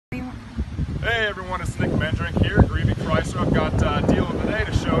Hey everyone, it's Nick Mendrick here at Greevy Chrysler. I've got a deal of the day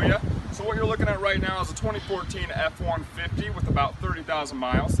to show you. So what you're looking at right now is a 2014 F-150 with about 30,000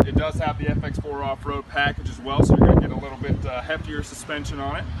 miles. It does have the FX4 off-road package as well, so you're going to get a little bit heftier suspension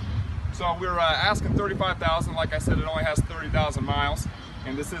on it. So we're asking 35,000. Like I said, it only has 30,000 miles,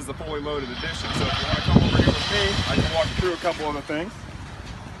 and this is the fully loaded edition. So if you want to come over here with me, I can walk you through a couple of the things.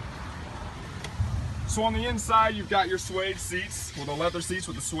 So on the inside, you've got your suede seats, with the leather seats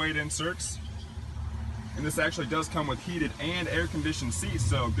with the suede inserts. And this actually does come with heated and air-conditioned seats,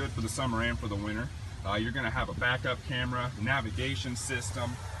 so good for the summer and for the winter. You're going to have a backup camera, navigation system,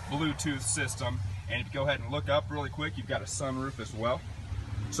 Bluetooth system, and if you go ahead and look up really quick, you've got a sunroof as well.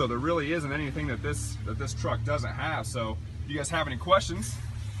 So there really isn't anything that this truck doesn't have. So if you guys have any questions,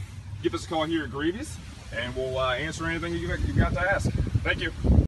 give us a call here at Greevy's, and we'll answer anything you've got to ask. Thank you.